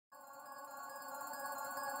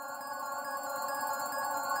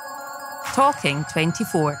Talking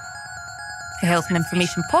 24, a health and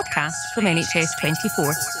information podcast from NHS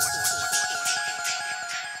 24.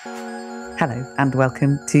 Hello and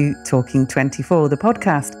welcome to Talking 24, the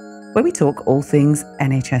podcast where we talk all things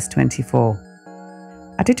NHS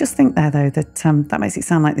 24. I did just think there, though, that that makes it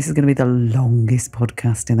sound like this is going to be the longest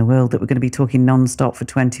podcast in the world, that we're going to be talking non-stop for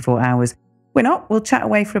 24 hours. We're not. We'll chat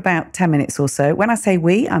away for about 10 minutes or so. When I say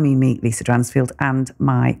we, I mean me, Lisa Dransfield, and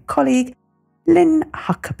my colleague, Lynne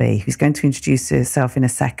Huckerby, who's going to introduce herself in a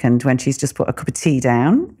second when she's just put a cup of tea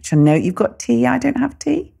down, which I know you've got tea. I don't have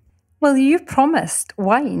tea. Well, you promised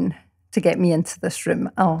wine to get me into this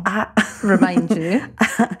room. I'll remind you.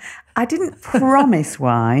 I didn't promise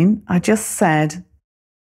wine. I just said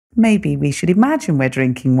maybe we should imagine we're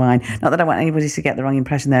drinking wine. Not that I want anybody to get the wrong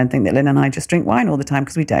impression there and think that Lynne and I just drink wine all the time,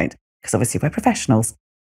 because we don't. Because obviously we're professionals.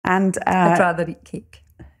 And I'd rather eat cake.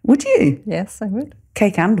 Would you? Yes, I would.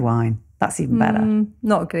 Cake and wine. That's even better.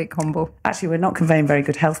 Not a great combo. Actually, we're not conveying very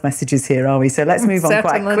good health messages here, are we? So let's move on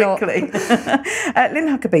quite quickly. Lynne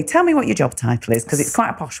Huckerby, tell me what your job title is, because it's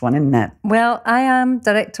quite a posh one, isn't it? Well, I am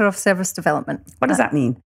Director of Service Development. What does that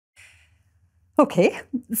mean? Okay,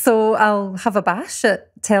 so I'll have a bash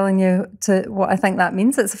at telling you what I think that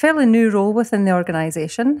means. It's a fairly new role within the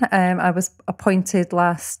organisation. I was appointed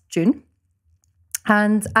last June.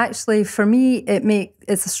 And actually, for me,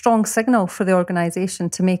 it's a strong signal for the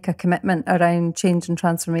organisation to make a commitment around change and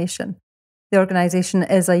transformation. The organisation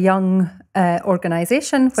is a young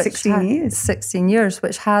organisation, which 16 years,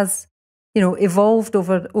 which has, evolved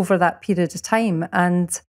over that period of time.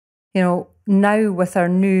 And, now with our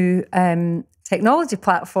new technology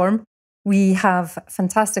platform, we have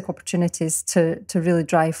fantastic opportunities to really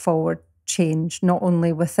drive forward change, not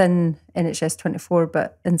only within NHS 24,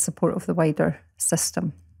 but in support of the wider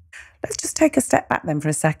system. Let's just take a step back then for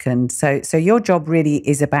a second. So your job really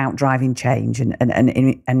is about driving change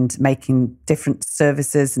and making different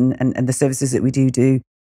services and the services that we do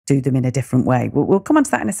them in a different way. We'll come on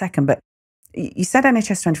to that in a second. But you said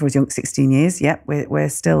NHS 24 is young, 16 years. Yep, we're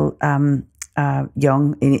still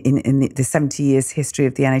young in the 70 years history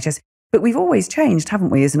of the NHS. But we've always changed, haven't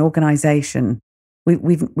we, as an organisation?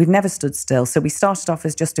 We've never stood still. So we started off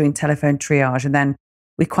as just doing telephone triage, and then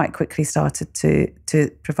we quite quickly started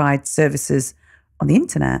to provide services on the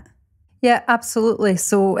internet. Yeah, absolutely.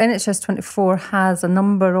 So NHS 24 has a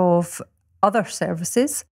number of other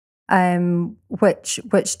services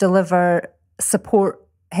which deliver support,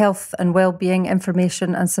 health and wellbeing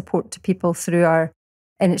information and support to people through our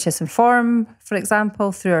NHS Inform, for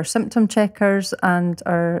example, through our symptom checkers and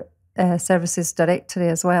our services directory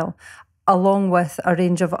as well, along with a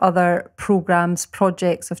range of other programmes,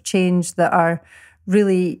 projects of change that are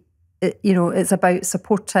really, it's about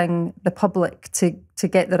supporting the public to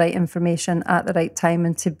get the right information at the right time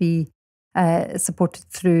and to be supported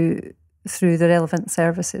through the relevant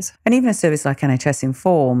services. And even a service like NHS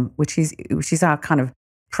Inform, which is our kind of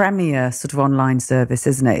premier sort of online service,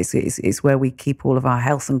 isn't it? It's where we keep all of our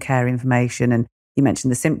health and care information. And you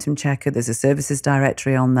mentioned the symptom checker. There's a services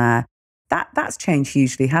directory on there. That's changed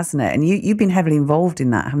hugely, hasn't it? And you've been heavily involved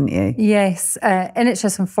in that, haven't you? Yes.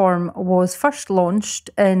 NHS Inform was first launched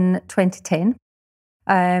in 2010.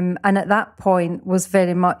 And at that point was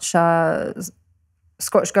very much a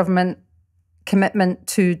Scottish Government commitment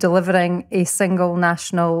to delivering a single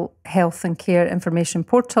national health and care information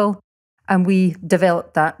portal. And we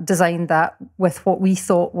designed that with what we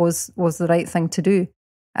thought was the right thing to do.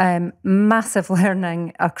 Massive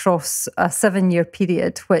learning across a 7-year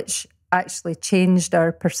period, which actually changed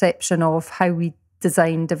our perception of how we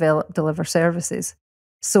design, develop, deliver services.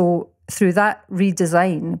 So through that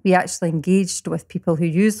redesign, we actually engaged with people who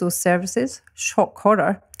use those services. Shock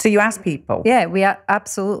horror. So you asked people? Yeah, we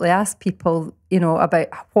absolutely asked people, about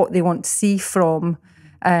what they want to see from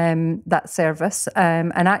that service,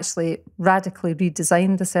 and actually radically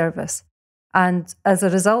redesigned the service. And as a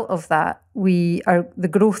result of that, the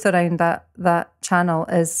growth around that channel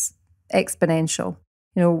is exponential.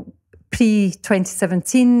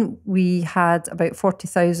 Pre-2017, we had about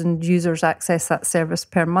 40,000 users access that service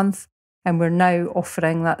per month, and we're now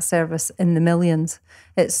offering that service in the millions.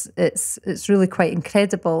 It's really quite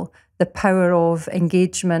incredible, the power of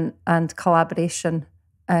engagement and collaboration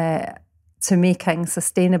to making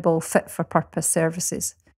sustainable, fit-for-purpose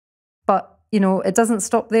services. But, it doesn't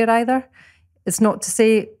stop there either. It's not to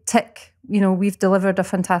say, tick, we've delivered a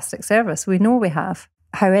fantastic service. We know we have.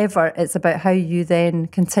 However, it's about how you then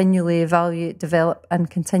continually evaluate, develop, and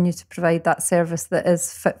continue to provide that service that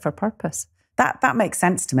is fit for purpose. That makes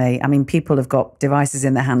sense to me. I mean, people have got devices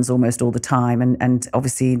in their hands almost all the time, and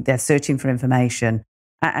obviously they're searching for information.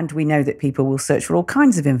 And we know that people will search for all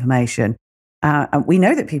kinds of information. And we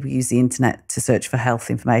know that people use the internet to search for health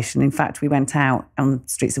information. In fact, we went out on the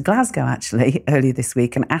streets of Glasgow, actually, earlier this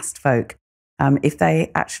week and asked folk if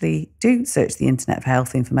they actually do search the internet for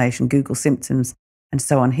health information, Google symptoms, and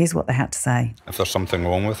so on. Here's what they had to say. If there's something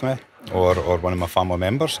wrong with me or one of my family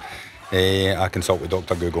members, I consult with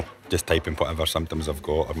Dr. Google. Just type in whatever symptoms I've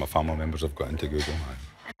got or my family members have got into Google.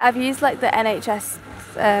 I've used like the NHS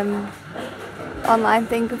online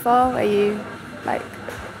thing before, where you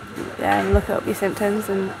look up your symptoms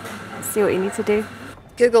and see what you need to do.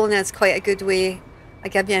 Googling is quite a good way. I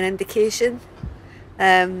give you an indication.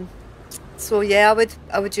 So yeah,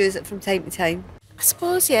 I would use it from time to time. I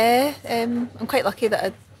suppose, yeah. I'm quite lucky that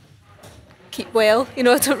I keep well. I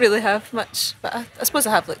don't really have much, but I suppose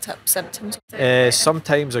I have looked up symptoms.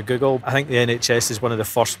 Sometimes I Google. I think the NHS is one of the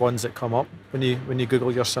first ones that come up when you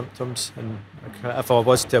Google your symptoms. And if I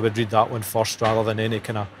was to, I would read that one first rather than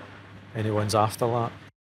any ones after that.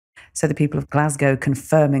 So the people of Glasgow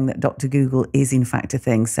confirming that Dr. Google is in fact a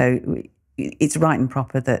thing. So it's right and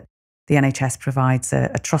proper that the NHS provides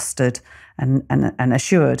a trusted and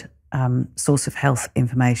assured source of health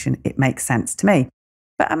information. It makes sense to me.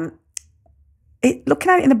 But looking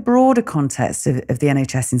at it in a broader context of the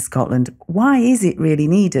NHS in Scotland, why is it really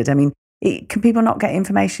needed? I mean, can people not get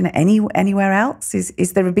information anywhere else?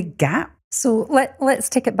 Is there a big gap? So let's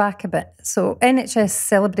take it back a bit. So NHS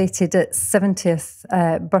celebrated its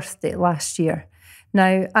 70th birthday last year.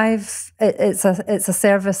 Now, it's a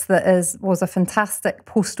service that was a fantastic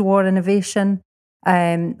post-war innovation,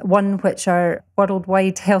 one which our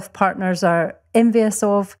worldwide health partners are envious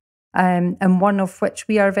of, and one of which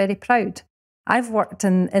we are very proud. I've worked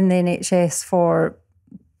in the NHS for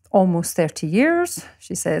almost 30 years,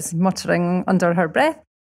 she says, muttering under her breath.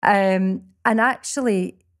 And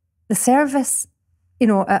actually, the service, at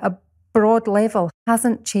a broad level,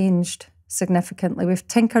 hasn't changed significantly. We've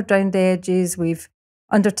tinkered around the edges, we've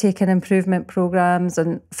undertaken improvement programmes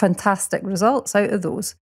and fantastic results out of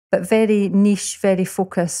those, but very niche, very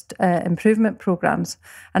focused improvement programmes.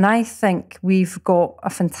 And I think we've got a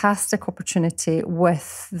fantastic opportunity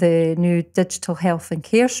with the new digital health and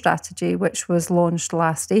care strategy, which was launched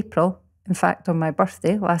last April. In fact, on my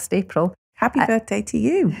birthday, last April. Happy birthday to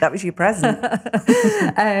you. That was your present.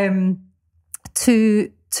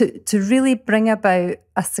 To really bring about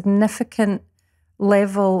a significant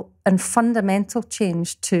level and fundamental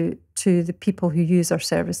change to the people who use our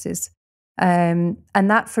services. And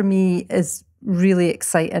that for me is really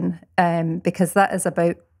exciting because that is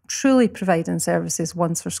about truly providing services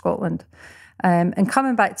once for Scotland. And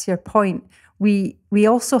coming back to your point, we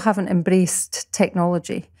also haven't embraced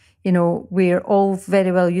technology. We're all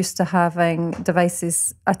very well used to having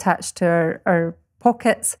devices attached to our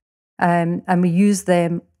pockets, and we use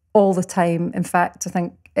them all the time. In fact, I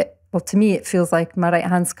think, to me, it feels like my right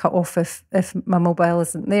hand's cut off if my mobile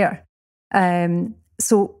isn't there.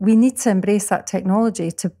 So we need to embrace that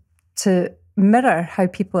technology to mirror how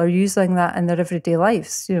people are using that in their everyday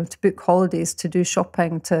lives, to book holidays, to do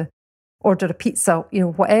shopping, to order a pizza,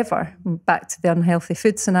 whatever. Back to the unhealthy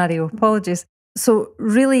food scenario, apologies. So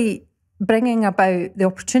really bringing about the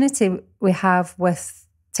opportunity we have with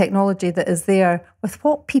technology that is there with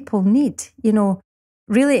what people need,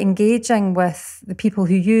 really engaging with the people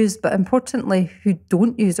who use, but importantly, who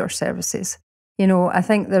don't use our services. I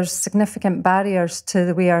think there's significant barriers to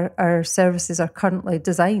the way our services are currently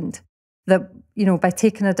designed that, by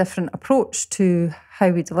taking a different approach to how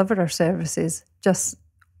we deliver our services, just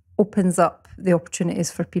opens up the opportunities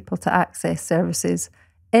for people to access services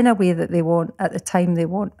in a way that they want at the time they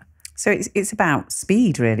want. So it's about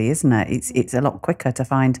speed, really, isn't it? It's a lot quicker to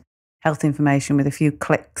find health information with a few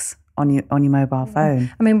clicks on your mobile phone.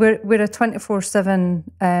 I mean, we're a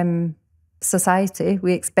 24/7 society.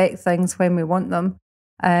 We expect things when we want them.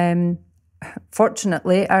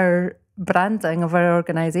 Fortunately, our branding of our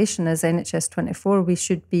organisation is NHS 24. We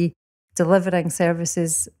should be delivering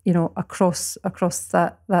services, across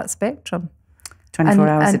that spectrum. 24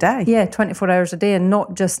 hours a day? Yeah, 24 hours a day, and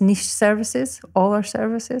not just niche services, all our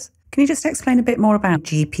services. Can you just explain a bit more about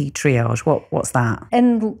GP triage? What's that?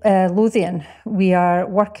 In Lothian, we are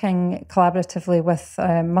working collaboratively with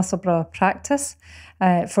Musselburgh Practice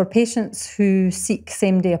for patients who seek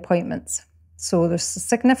same-day appointments. So there's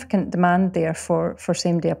significant demand there for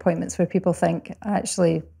same-day appointments where people think,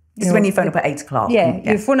 actually... This is when you phone up at 8 o'clock. Yeah,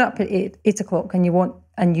 you phone up at 8 o'clock and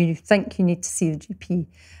you think you need to see the GP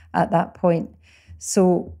at that point.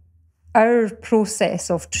 So our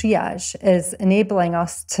process of triage is enabling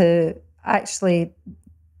us to actually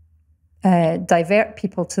divert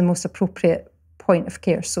people to the most appropriate point of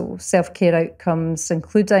care. So self-care outcomes,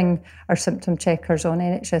 including our symptom checkers on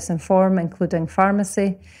NHS Inform, including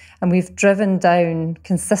pharmacy. And we've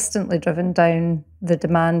consistently driven down the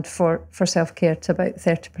demand for self-care to about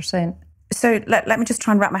 30%. So let me just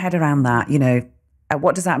try and wrap my head around that.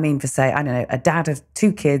 What does that mean for, say, I don't know, a dad of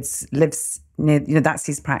 2 kids lives near, that's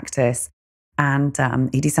his practice, and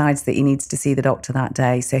he decides that he needs to see the doctor that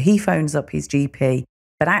day. So he phones up his GP,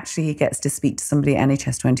 but actually he gets to speak to somebody at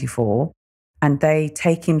NHS 24, and they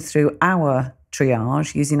take him through our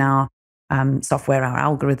triage using our software, our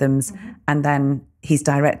algorithms, and then he's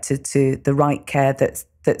directed to the right care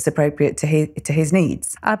that's appropriate to his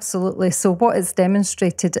needs. Absolutely. So what is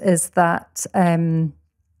demonstrated is that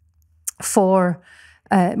for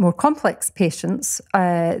more complex patients,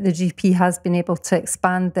 the GP has been able to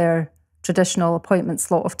expand their traditional appointment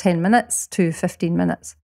slot of 10 minutes to 15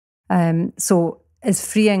 minutes. So is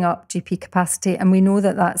freeing up GP capacity, and we know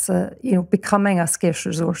that that's becoming a scarce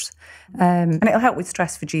resource. And it'll help with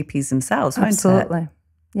stress for GPs themselves, won't it? Absolutely.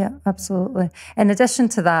 Yeah, absolutely. In addition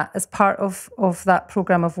to that, as part of that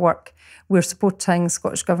programme of work, we're supporting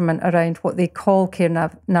Scottish Government around what they call care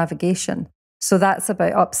navigation. So that's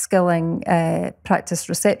about upskilling practice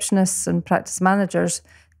receptionists and practice managers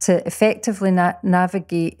to effectively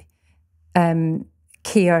navigate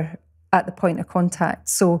care at the point of contact.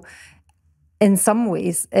 So in some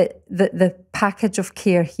ways, the package of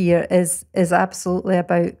care here is absolutely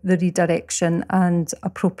about the redirection and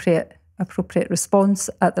appropriate response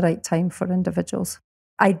at the right time for individuals.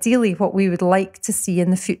 Ideally, what we would like to see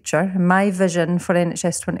in the future, my vision for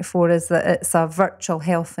NHS 24 is that it's a virtual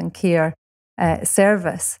health and care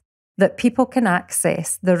service that people can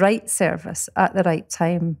access the right service at the right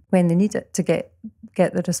time when they need it to get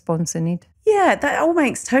the response they need. Yeah, that all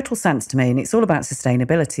makes total sense to me. And it's all about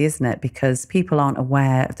sustainability, isn't it? Because people aren't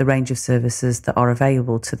aware of the range of services that are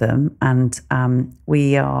available to them. And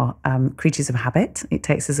we are creatures of habit. It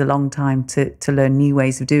takes us a long time to learn new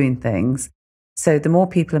ways of doing things. So the more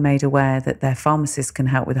people are made aware that their pharmacists can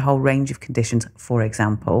help with a whole range of conditions, for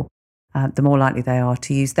example, the more likely they are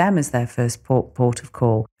to use them as their first port of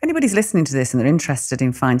call. If anybody's listening to this and they're interested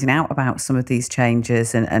in finding out about some of these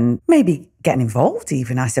changes and maybe getting involved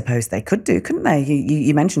even, I suppose they could do, couldn't they?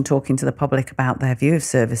 You mentioned talking to the public about their view of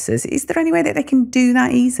services. Is there any way that they can do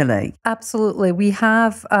that easily? Absolutely. We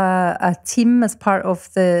have a team as part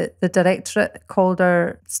of the directorate called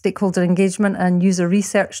our Stakeholder Engagement and User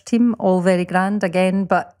Research Team, all very grand again,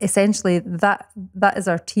 but essentially that is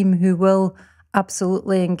our team who will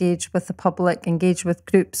absolutely engage with the public, engage with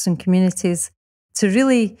groups and communities to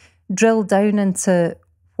really drill down into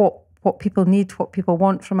what people need, what people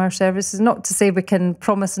want from our services. Not to say we can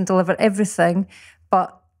promise and deliver everything,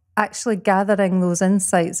 but actually gathering those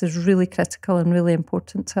insights is really critical and really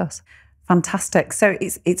important to us. Fantastic. So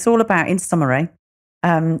it's all about, in summary,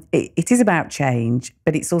 it is about change,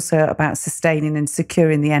 but it's also about sustaining and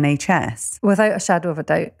securing the NHS. Without a shadow of a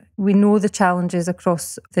doubt. We know the challenges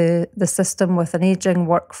across the system with an ageing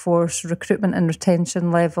workforce, recruitment and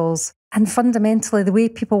retention levels. And fundamentally, the way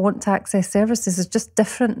people want to access services is just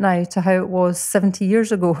different now to how it was 70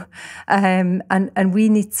 years ago. And we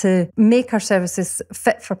need to make our services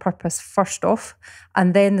fit for purpose first off.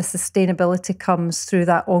 And then the sustainability comes through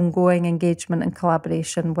that ongoing engagement and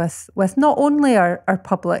collaboration with not only our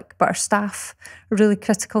public, but our staff are really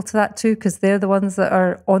critical to that too, because they're the ones that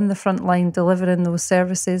are on the front line delivering those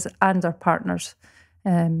services, and our partners.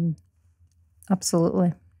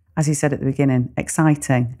 Absolutely. As you said at the beginning,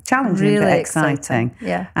 exciting, challenging, really but exciting.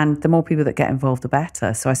 Yeah. And the more people that get involved, the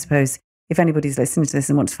better. So I suppose if anybody's listening to this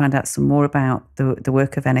and wants to find out some more about the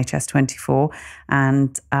work of NHS 24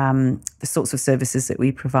 and the sorts of services that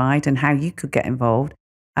we provide and how you could get involved,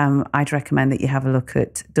 I'd recommend that you have a look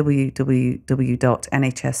at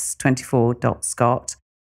www.nhs24.scot.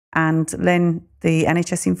 And Lynne, the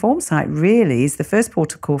NHS Inform site really is the first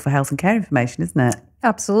port of call for health and care information, isn't it?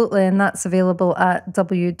 Absolutely, and that's available at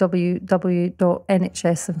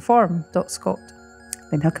www.nhsinform.scot.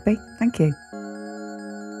 Lynne Huckerby, thank you.